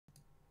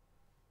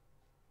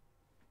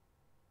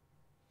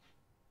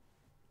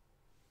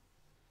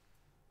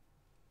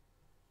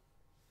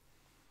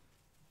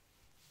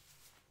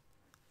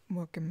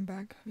Welcome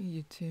back,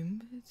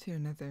 YouTube, to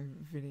another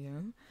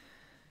video.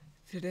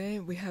 Today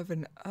we have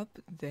an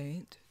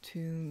update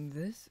to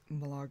this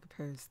blog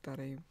post that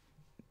I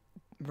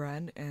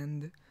read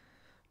and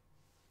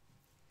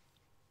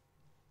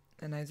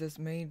I just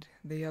made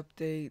the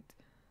update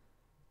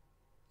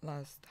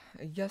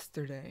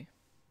yesterday.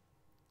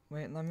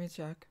 Wait, let me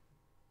check.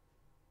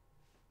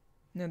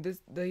 No, the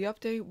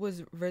update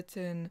was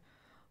written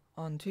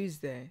on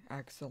Tuesday,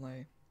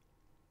 actually.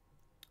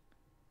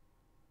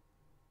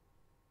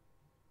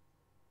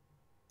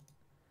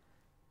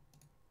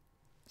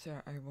 So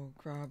I will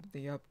grab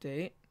the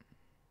update.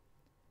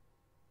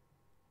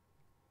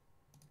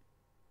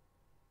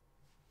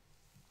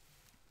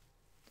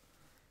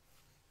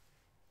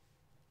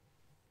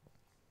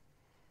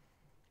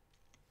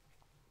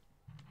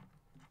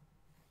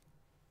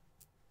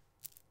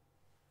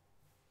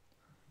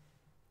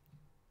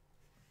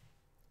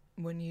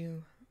 When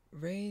you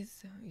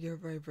raise your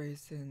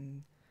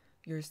vibration,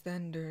 your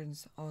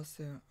standards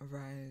also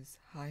rise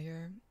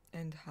higher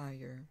and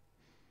higher.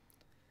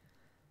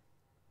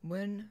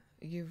 When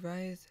you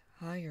rise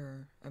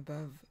higher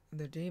above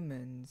the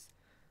demons,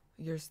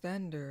 your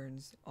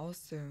standards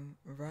also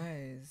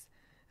rise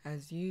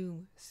as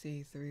you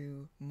see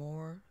through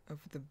more of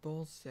the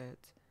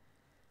bullshit,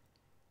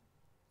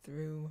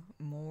 through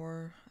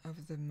more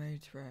of the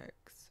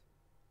matrix.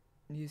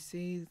 You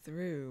see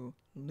through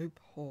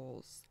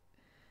loopholes,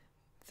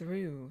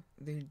 through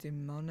the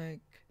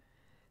demonic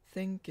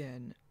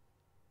thinking,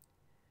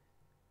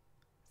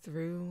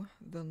 through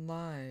the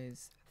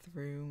lies,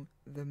 through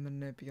the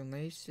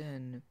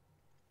manipulation.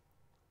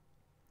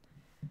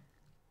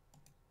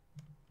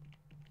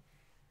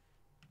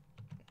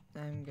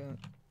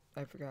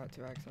 I forgot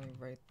to actually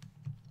write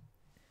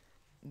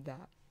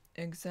that.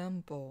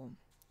 Example: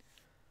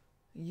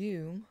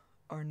 you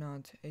are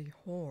not a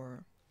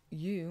whore.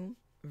 You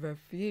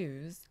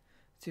refuse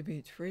to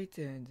be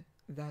treated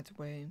that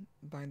way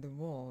by the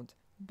world,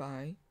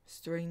 by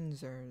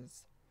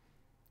strangers.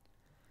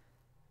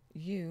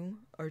 You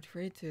are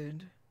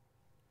treated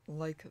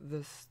like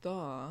the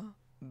star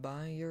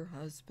by your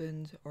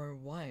husband or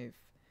wife,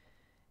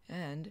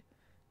 and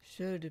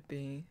should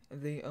be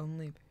the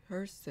only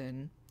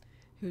person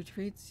who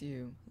treats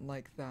you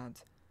like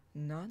that,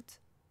 not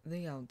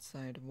the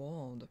outside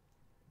world.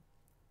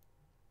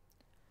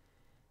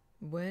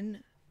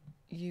 When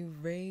you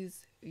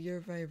raise your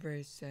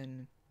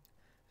vibration,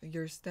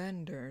 your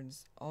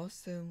standards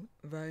also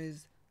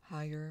rise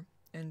higher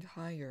and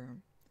higher.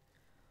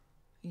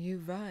 You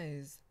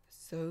rise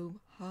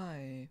so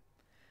high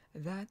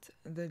that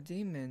the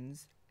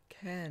demons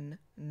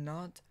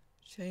cannot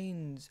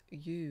change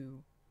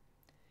you.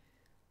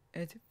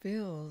 It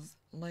feels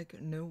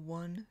like no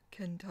one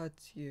can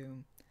touch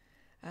you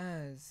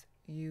as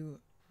you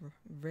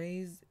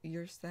raise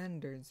your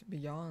standards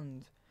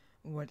beyond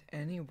what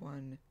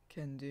anyone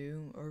can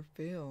do or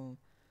feel.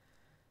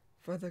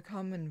 For the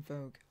common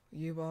folk,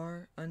 you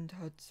are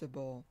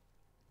untouchable.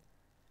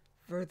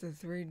 For the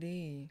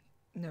 5D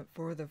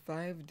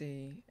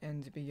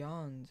and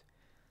beyond,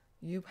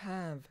 you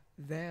have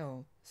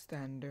their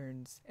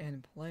standards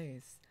in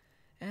place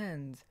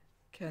and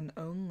can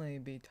only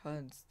be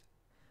touched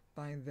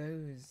by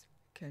those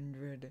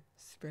kindred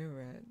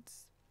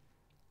spirits.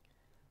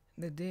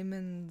 The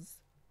demons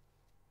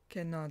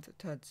cannot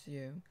touch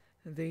you.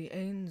 The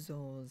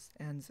angels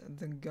and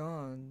the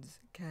gods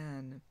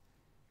can.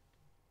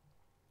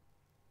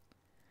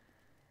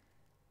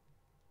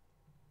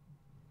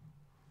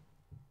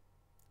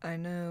 I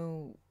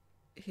know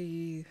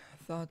he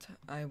thought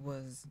I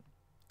was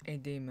a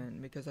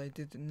demon because I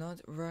did not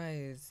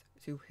rise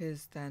to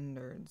his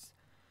standards.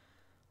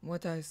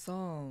 What I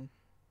saw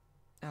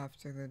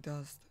after the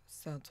dust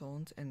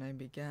settled and I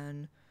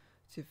began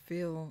to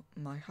feel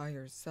my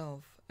higher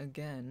self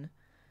again,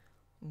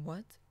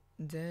 what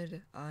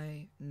did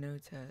I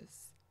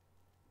notice?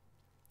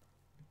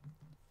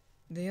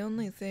 The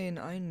only thing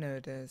I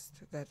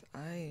noticed that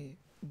I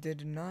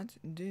did not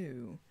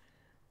do,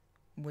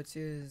 which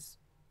is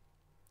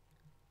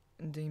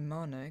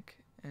demonic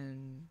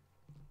and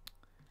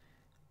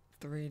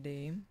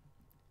 3D,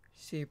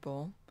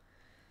 sheeple,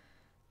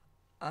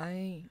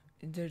 I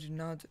did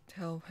not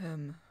tell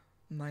him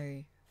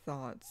my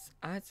thoughts.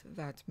 At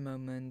that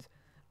moment,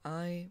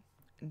 I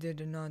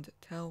did not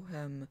tell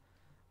him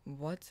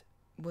what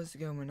was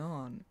going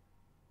on.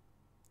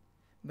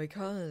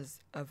 Because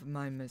of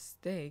my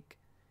mistake,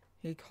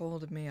 he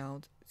called me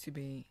out to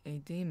be a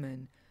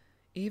demon,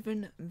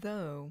 even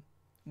though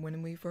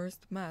when we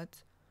first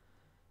met,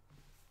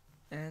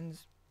 and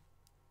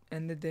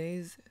in the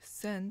days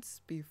since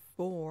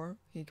before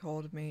he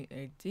called me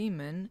a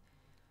demon,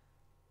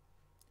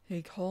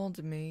 he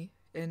called me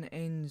an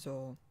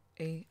angel,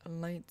 a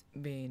light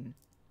being.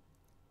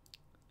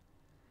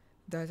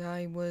 That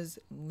I was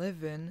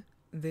living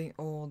the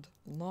old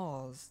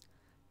laws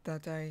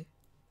that I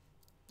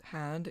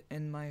had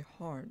in my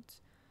heart,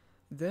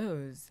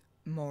 those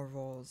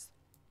morals.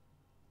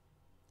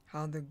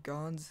 How the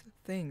gods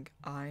think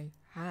I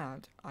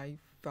had. I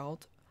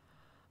felt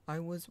I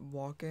was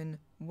walking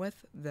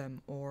with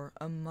them or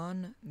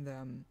among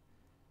them.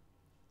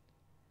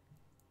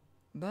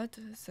 But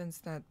since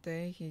that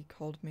day, he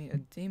called me a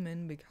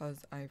demon because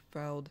I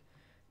failed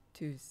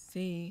to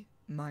see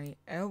my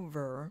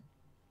error.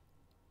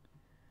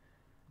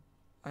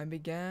 I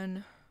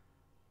began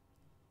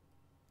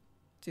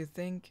to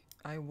think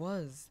I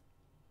was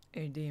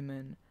a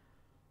demon,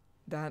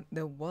 that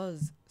there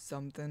was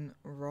something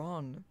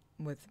wrong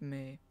with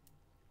me.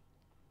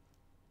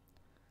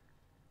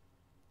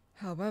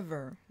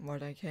 However,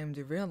 what I came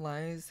to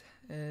realize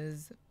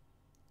is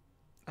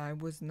I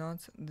was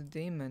not the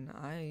demon.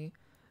 I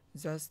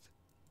just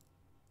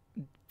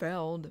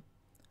failed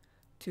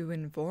to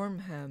inform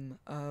him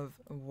of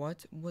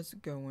what was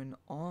going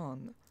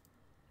on.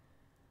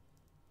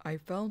 I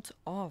felt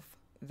off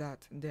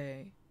that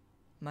day.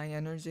 My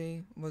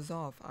energy was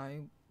off. I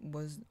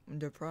was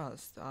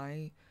depressed.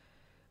 I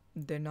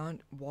did not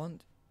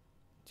want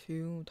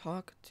to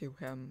talk to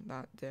him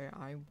that day.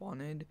 I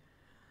wanted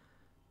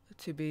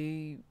to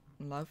be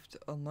left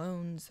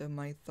alone so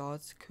my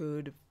thoughts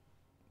could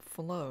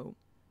flow,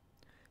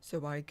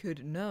 so I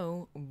could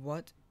know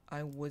why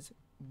I was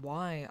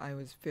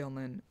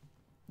feeling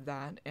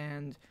that,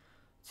 and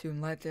to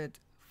let it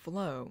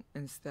flow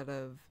instead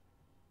of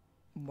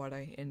what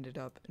I ended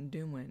up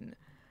doing,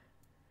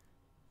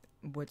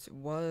 which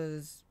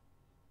was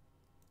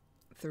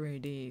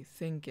 3D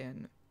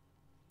thinking.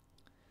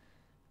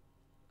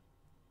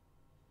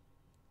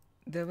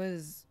 There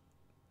was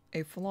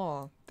a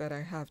flaw that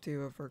I have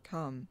to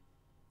overcome,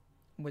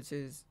 which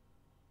is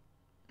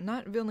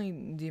not really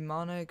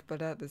demonic, but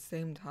at the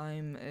same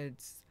time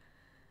it's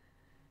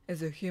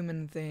a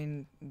human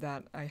thing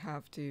that I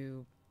have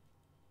to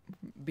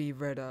be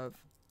rid of.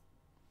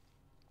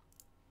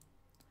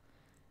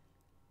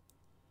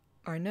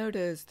 I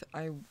noticed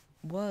I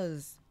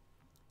was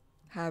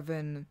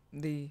having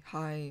the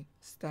high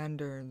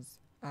standards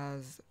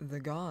as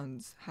the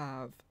gods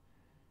have.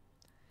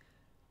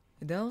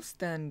 Those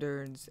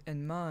standards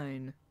and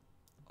mine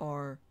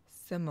are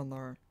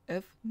similar,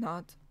 if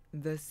not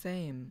the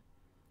same.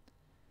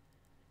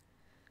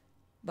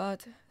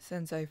 But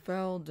since I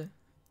failed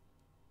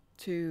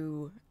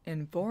to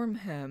inform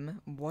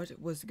him what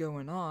was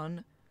going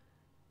on,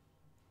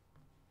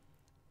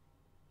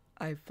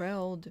 I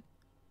failed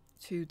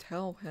to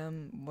tell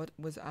him what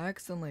was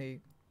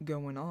actually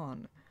going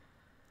on.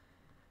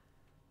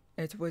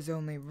 It was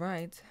only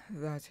right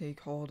that he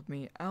called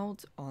me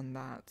out on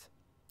that.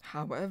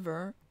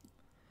 However,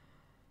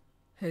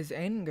 his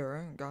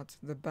anger got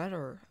the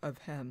better of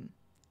him.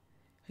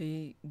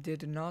 He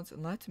did not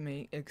let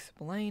me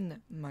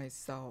explain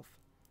myself.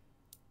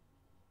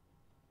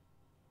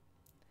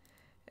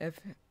 If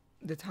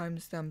the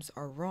timestamps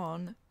are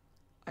wrong,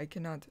 I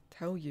cannot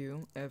tell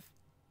you if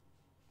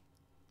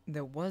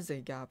there was a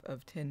gap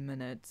of 10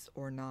 minutes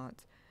or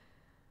not.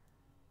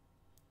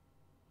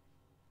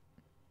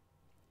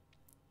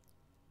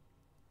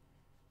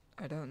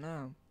 I don't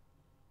know.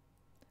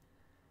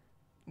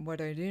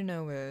 What I do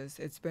know is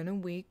it's been a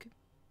week,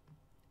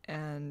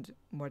 and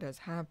what has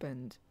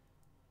happened.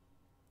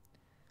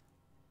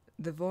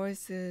 The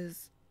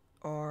voices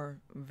are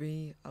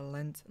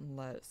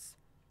relentless.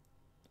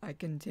 I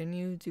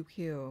continue to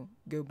heal.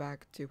 Go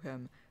back to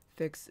him.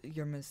 Fix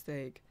your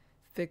mistake.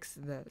 Fix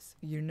this.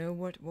 You know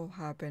what will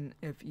happen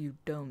if you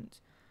don't.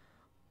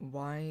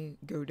 Why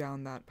go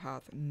down that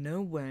path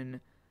knowing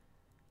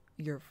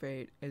your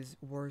fate is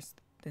worse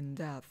than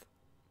death?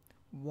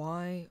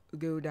 Why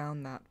go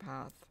down that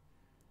path?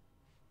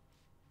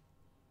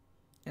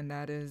 And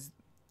that is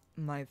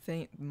my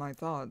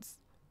thoughts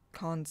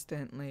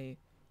constantly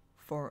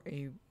for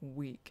a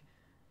week.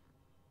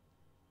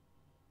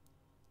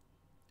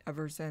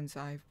 Ever since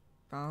I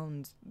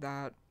found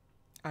that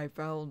I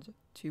failed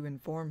to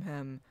inform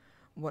him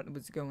what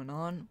was going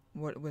on,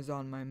 what was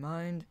on my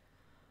mind,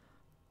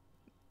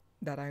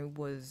 that I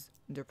was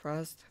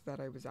depressed, that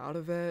I was out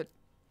of it,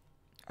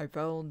 I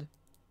failed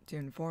to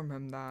inform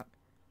him that.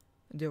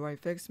 Do I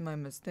fix my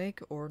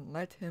mistake or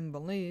let him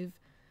believe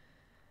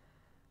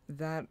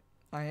that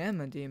I am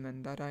a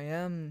demon, that I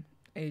am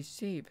a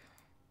sheep?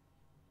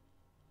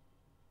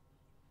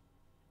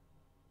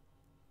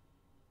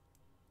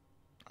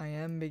 I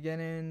am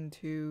beginning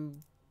to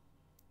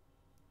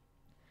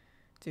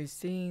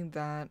see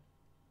that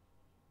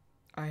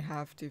I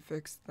have to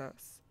fix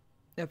this.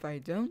 If I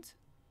don't,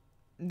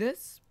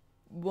 this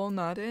will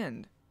not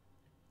end.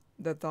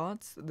 The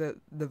thoughts, the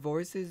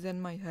voices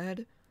in my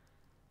head,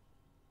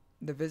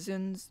 the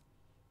visions,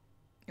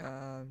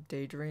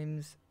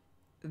 daydreams,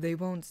 they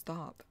won't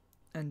stop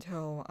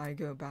until I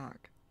go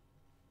back.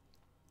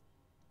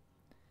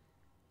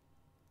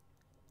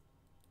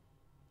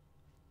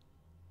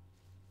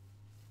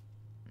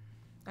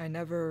 I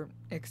never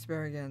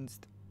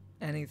experienced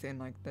anything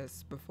like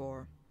this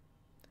before.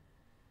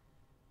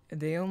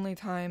 The only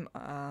time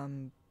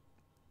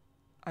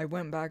I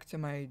went back to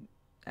my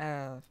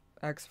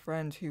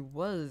ex-friend who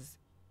was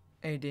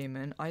a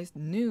demon, I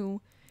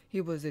knew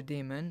he was a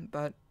demon,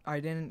 but I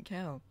didn't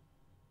care.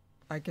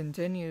 I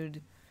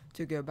continued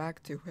to go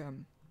back to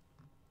him,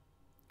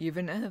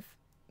 even if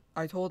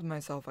I told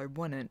myself I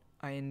wouldn't.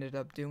 I ended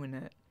up doing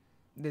it.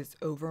 This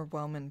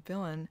overwhelming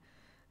feeling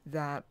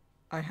that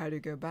I had to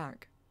go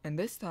back. And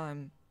this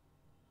time,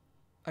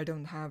 I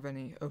don't have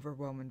any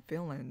overwhelming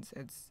feelings.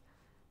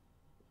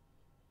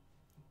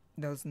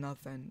 There's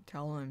nothing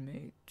telling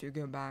me to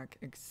go back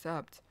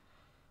except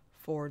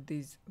for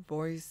these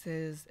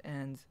voices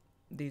and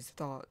these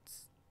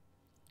thoughts.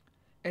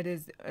 It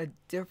is a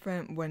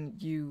different when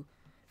you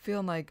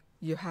feel like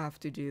you have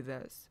to do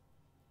this.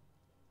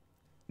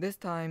 This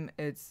time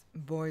it's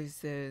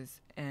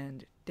voices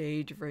and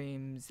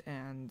daydreams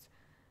and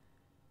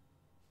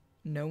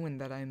knowing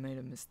that I made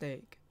a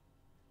mistake.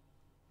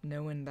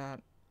 Knowing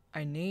that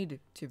I need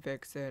to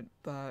fix it,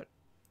 but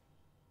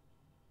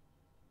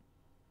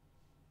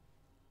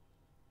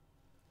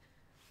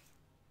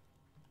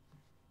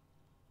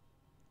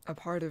a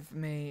part of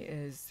me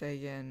is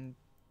saying,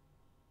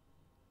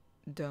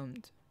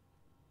 don't.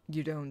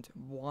 You don't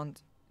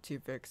want to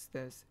fix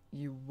this.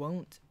 You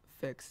won't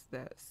fix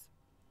this.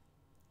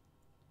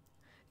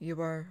 You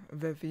are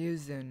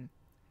refusing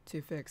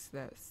to fix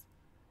this.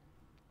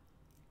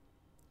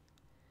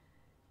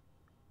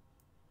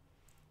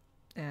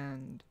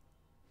 And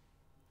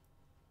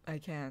I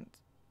can't.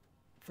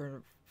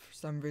 For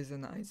some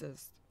reason,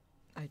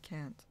 I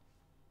can't.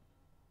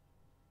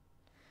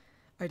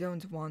 I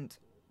don't want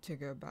to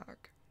go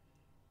back.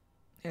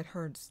 It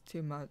hurts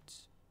too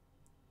much.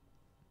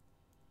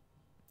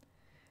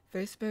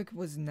 Facebook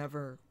was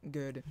never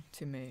good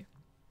to me.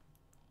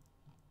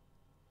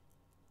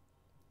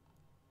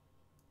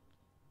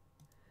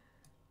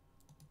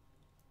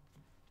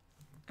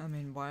 I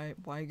mean,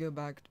 why go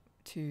back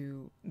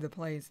to the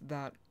place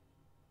that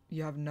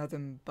you have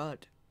nothing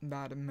but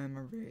bad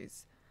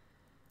memories?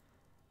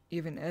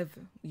 Even if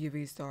you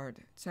restart,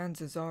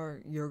 chances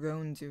are you're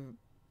going to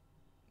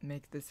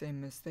make the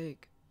same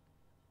mistake.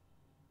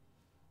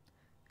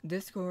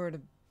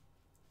 Discord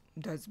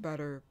does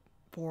better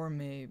for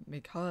me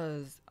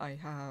because I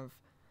have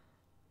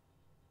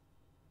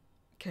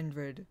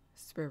kindred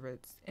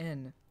spirits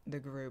in the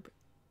group.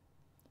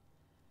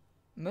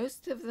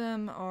 Most of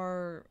them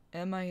are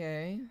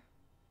MIA,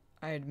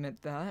 I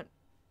admit that.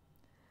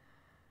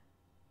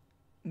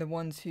 The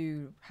ones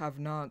who have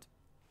not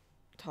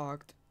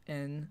talked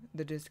in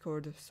the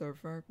Discord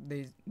server,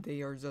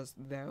 they are just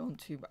there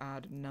to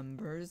add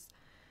numbers.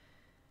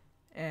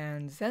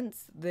 And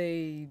since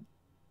they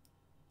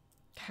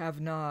have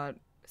not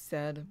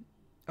said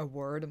a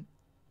word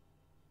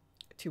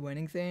to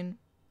anything,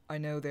 I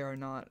know they are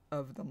not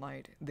of the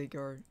light. They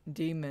are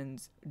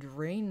demons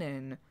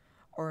draining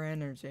our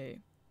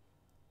energy.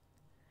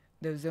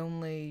 There's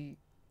only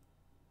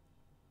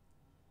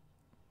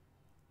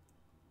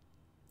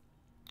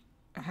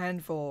a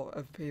handful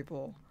of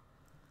people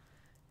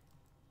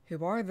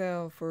who are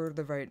there for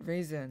the right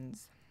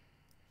reasons.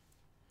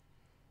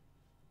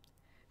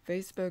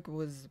 Facebook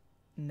was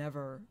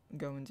never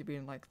going to be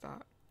like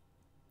that.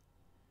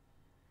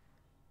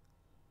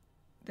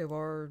 There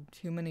are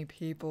too many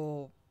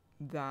people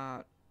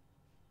that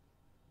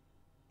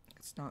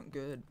it's not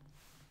good.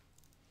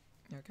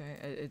 Okay?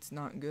 It's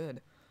not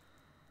good.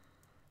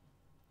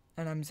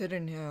 And I'm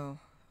sitting here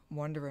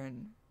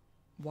wondering,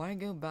 why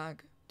go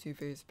back to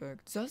Facebook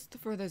just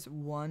for this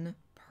one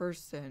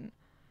person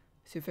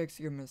to fix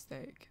your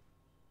mistake?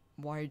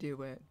 Why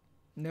do it?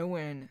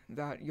 Knowing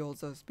that you'll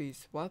just be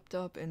swept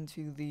up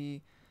into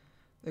the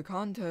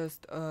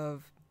contest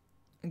of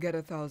get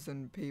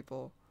 1,000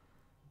 people,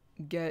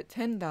 get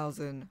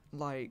 10,000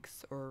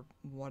 likes or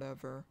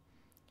whatever,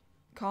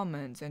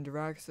 comments,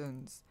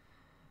 interactions.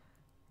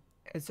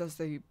 It's just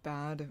a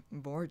bad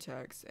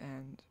vortex,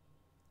 and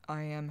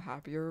I am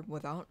happier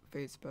without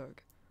Facebook.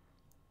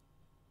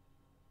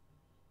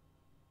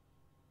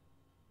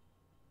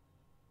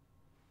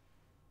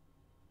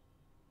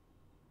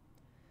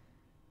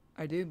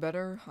 I do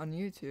better on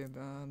YouTube.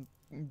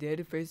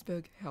 Did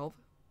Facebook help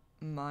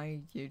my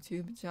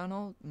YouTube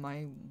channel,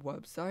 my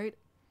website?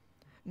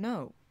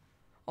 No.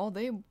 All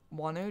they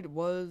wanted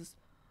was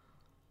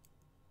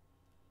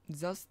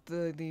just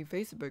the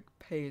Facebook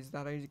page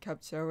that I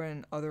kept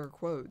sharing other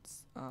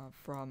quotes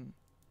from.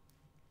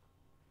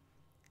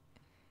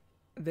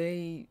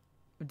 They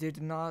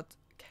did not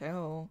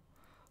care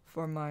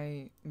for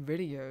my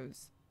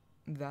videos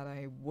that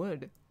I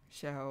would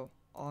share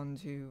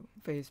onto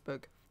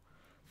Facebook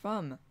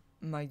from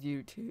my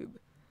YouTube.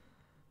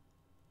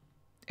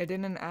 It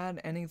didn't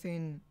add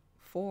anything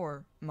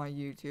for my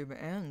YouTube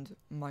and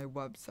my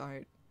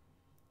website.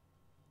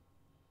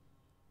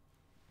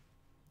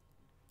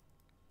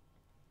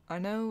 I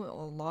know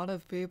a lot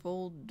of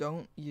people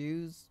don't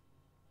use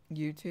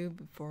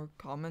YouTube for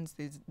comments,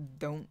 they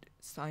don't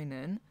sign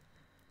in,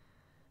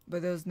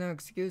 but there's no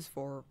excuse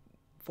for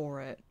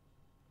it.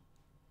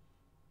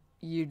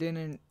 You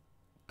didn't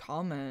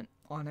comment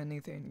on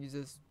anything, you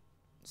just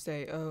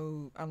say,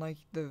 oh, I like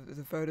the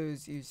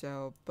photos you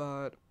show,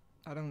 but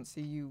I don't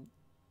see you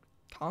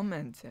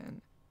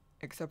commenting,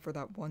 except for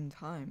that one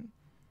time.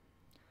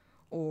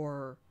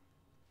 Or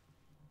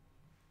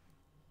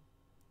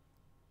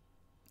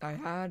I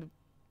had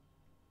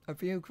a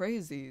few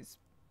crazies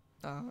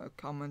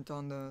comment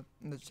on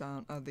the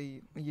channel,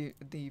 the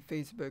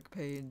Facebook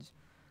page.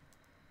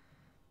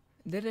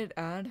 Did it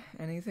add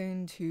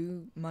anything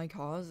to my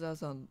cause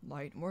as a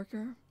light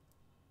worker?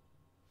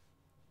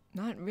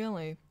 Not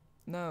really,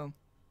 no,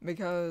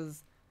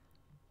 because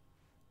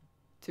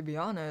to be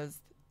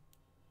honest,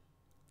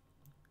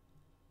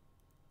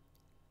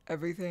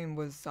 everything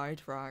was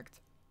sidetracked.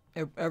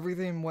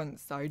 Everything went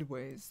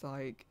sideways.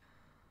 Like,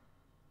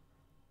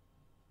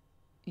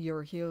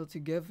 you're here to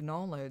give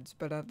knowledge,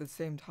 but at the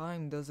same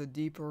time, there's a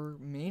deeper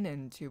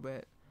meaning to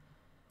it.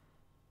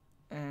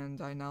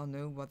 And I now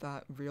know what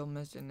that real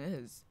mission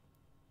is.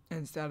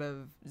 Instead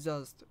of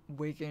just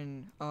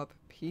waking up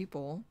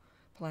people,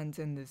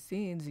 planting the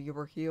seeds, you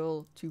were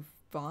here to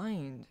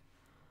find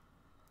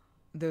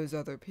those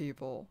other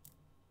people,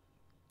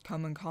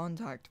 come in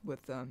contact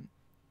with them,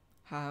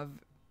 have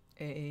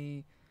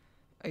a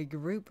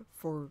group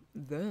for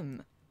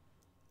them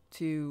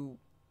to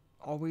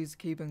always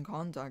keep in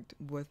contact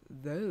with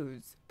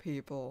those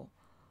people,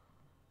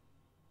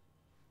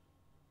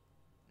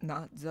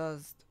 not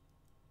just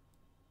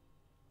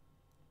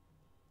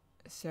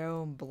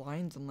so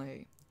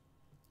blindly.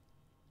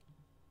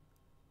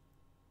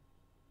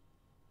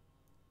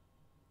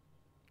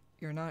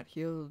 You're not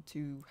here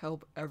to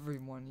help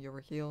everyone. You're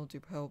here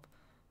to help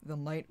the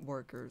light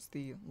workers,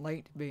 the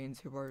light beings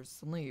who are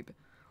asleep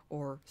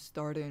or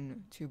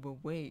starting to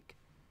awake.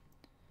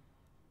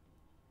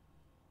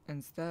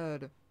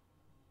 Instead,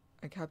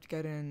 I kept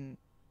getting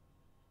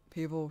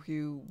people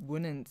who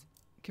wouldn't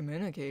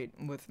communicate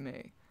with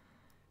me,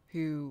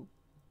 who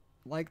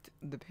liked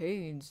the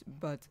page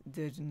but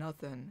did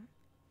nothing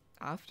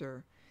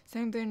after.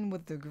 Same thing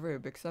with the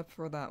group, except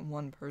for that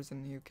one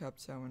person who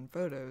kept showing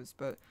photos,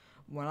 but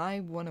when I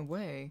went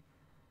away,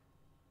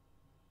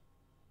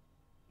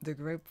 the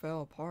group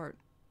fell apart.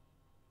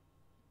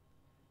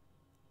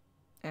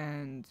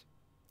 And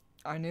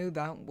I knew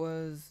that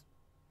was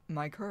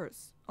my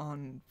curse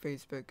on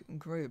Facebook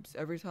groups.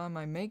 Every time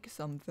I make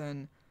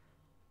something,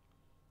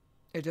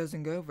 it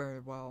doesn't go very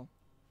well.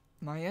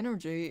 My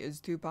energy is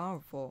too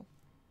powerful.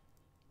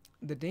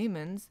 The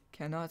demons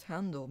cannot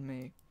handle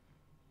me.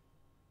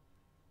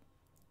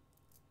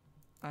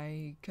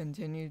 I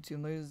continue to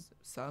lose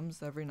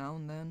subs every now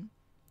and then.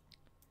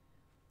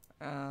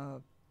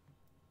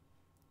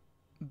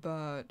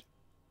 But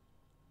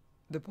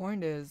the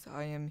point is,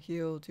 I am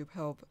here to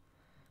help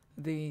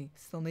the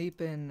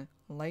sleeping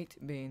light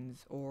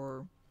beings,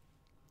 or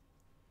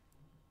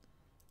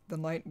the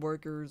light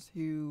workers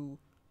who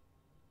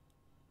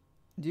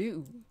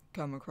do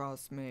come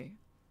across me.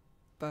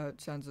 But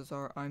chances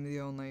are I'm the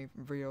only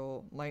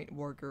real light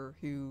worker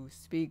who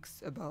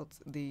speaks about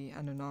the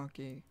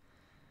Anunnaki,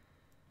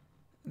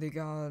 the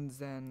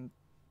gods, and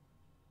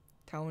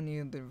telling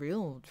you the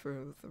real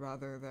truth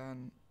rather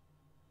than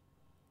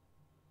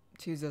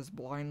to just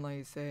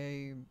blindly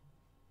say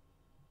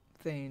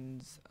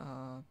things.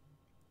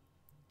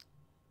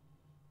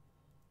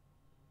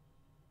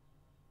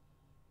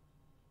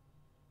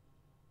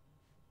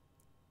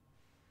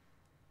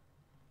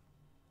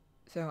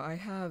 So I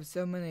have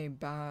so many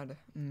bad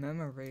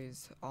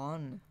memories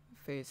on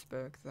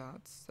Facebook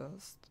that's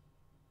just,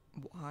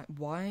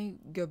 why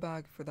go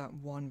back for that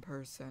one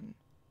person?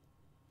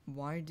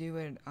 Why do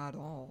it at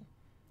all?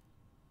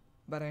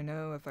 But I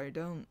know if I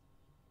don't,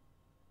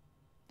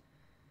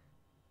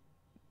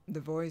 the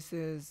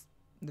voices,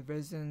 the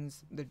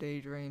visions, the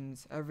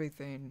daydreams,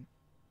 everything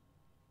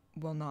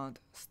will not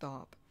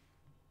stop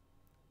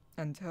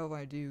until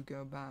I do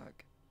go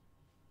back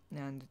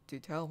and to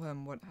tell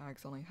him what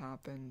actually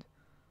happened.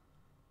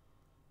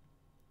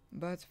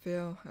 But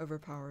fear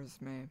overpowers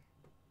me.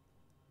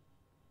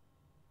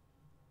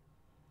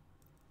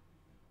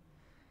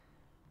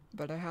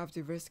 But I have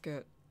to risk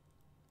it.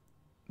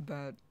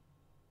 But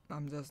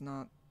I'm just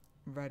not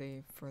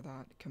ready for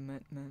that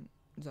commitment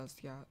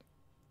just yet.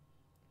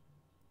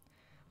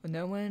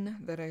 Knowing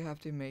that I have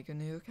to make a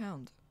new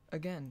account,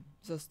 again,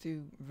 just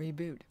to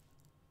reboot.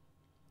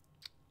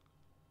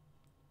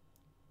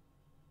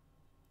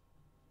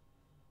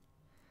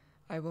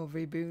 I will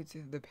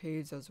reboot the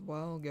page as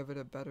well, give it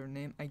a better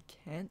name. I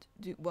can't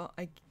do, well,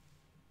 I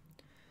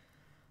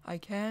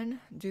can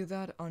do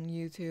that on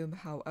YouTube,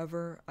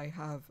 however, I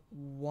have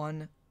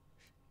one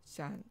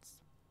chance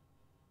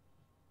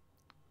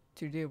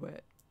to do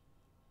it.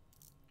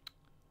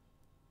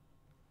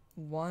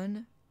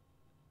 One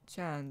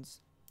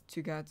chance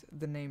to get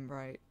the name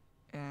right,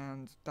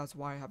 and that's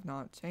why I have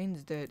not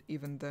changed it,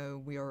 even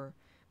though we are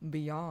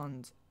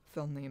beyond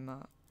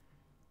Filnima.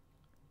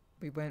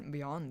 We went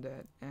beyond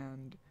it,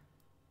 and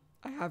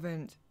I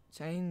haven't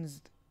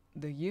changed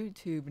the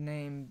YouTube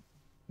name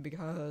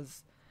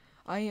because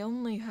I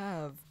only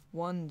have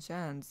one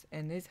chance,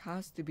 and it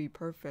has to be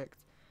perfect.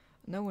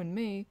 Knowing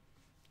me,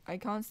 I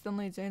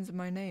constantly change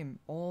my name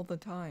all the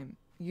time,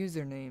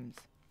 usernames.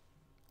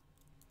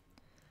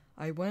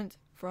 I went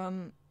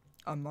from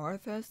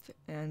Amarthist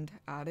and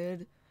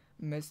added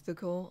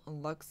Mystical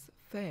Lux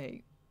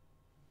Fae,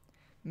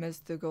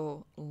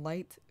 Mystical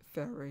Light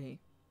Fairy.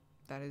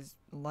 That is,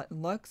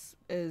 Lux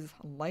is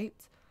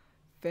light,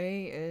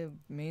 Fae, it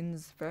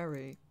means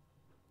fairy.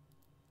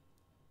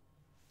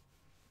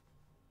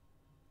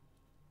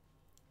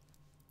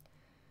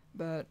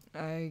 But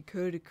I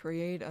could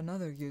create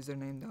another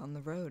username down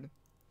the road.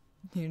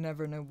 You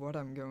never know what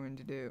I'm going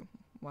to do,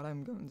 what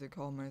I'm going to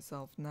call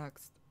myself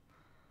next.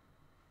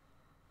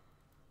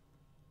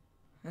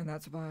 And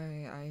that's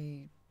why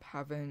I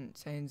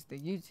haven't changed the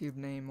YouTube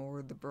name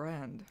or the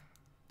brand.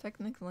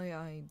 Technically,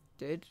 I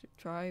did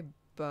try,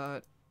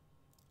 but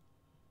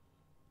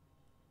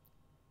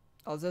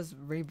I'll just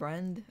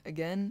rebrand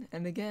again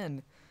and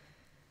again.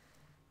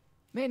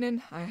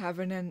 Meaning, I have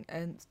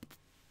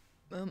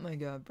oh my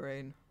god,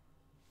 brain.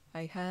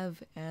 I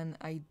have an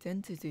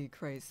identity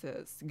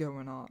crisis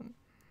going on.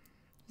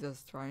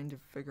 Just trying to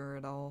figure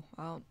it all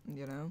out,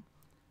 you know?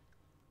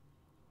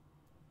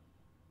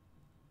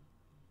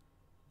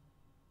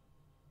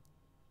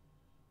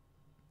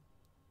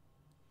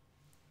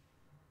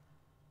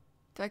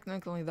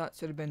 Technically, that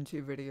should have been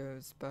 2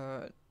 videos,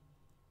 but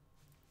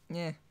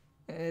yeah,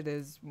 it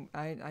is.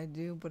 I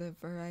do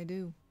whatever I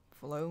do.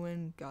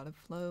 Flowing, gotta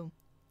flow.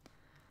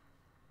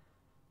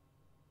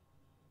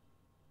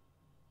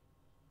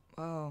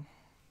 Wow.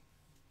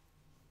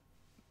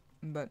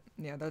 But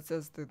yeah, that's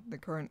just the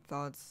current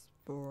thoughts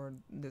for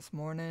this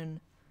morning.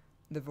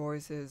 The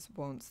voices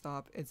won't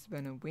stop. It's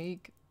been a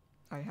week.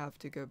 I have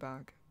to go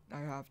back. I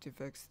have to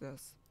fix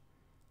this.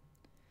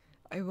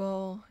 I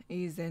will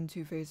ease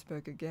into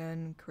Facebook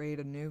again, create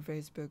a new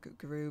Facebook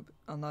group,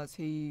 unless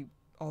he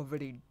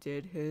already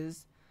did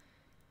his.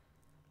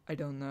 I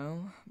don't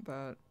know,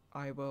 but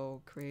I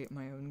will create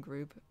my own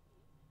group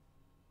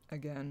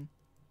again.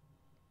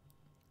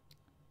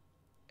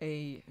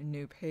 A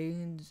new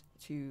page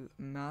to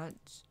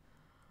match.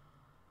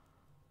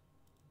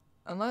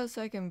 Unless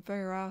I can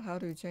figure out how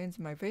to change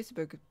my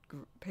Facebook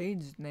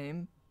page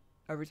name.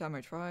 Every time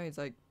I try, it's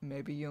like,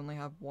 maybe you only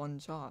have one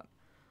shot.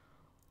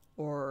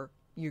 Or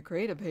you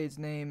create a page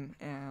name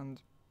and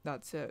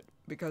that's it.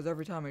 Because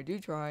every time I do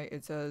try,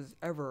 it says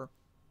error.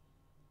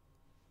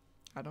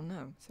 I don't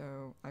know.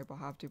 So I will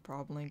have to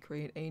probably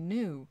create a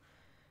new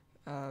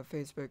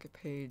Facebook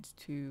page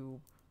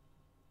to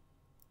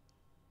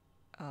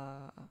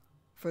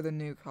for the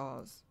new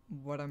cause.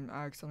 What I'm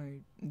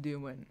actually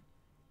doing.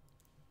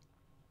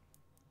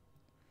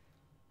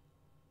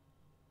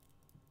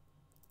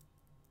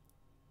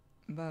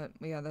 But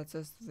yeah, that's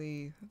just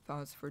the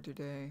thoughts for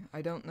today.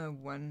 I don't know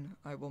when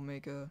I will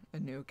make a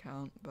new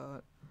account,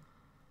 but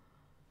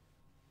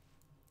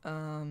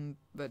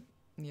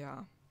yeah.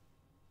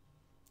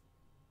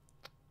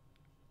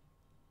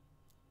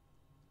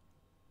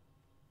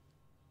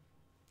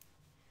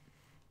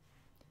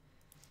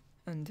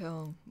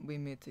 Until we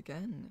meet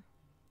again.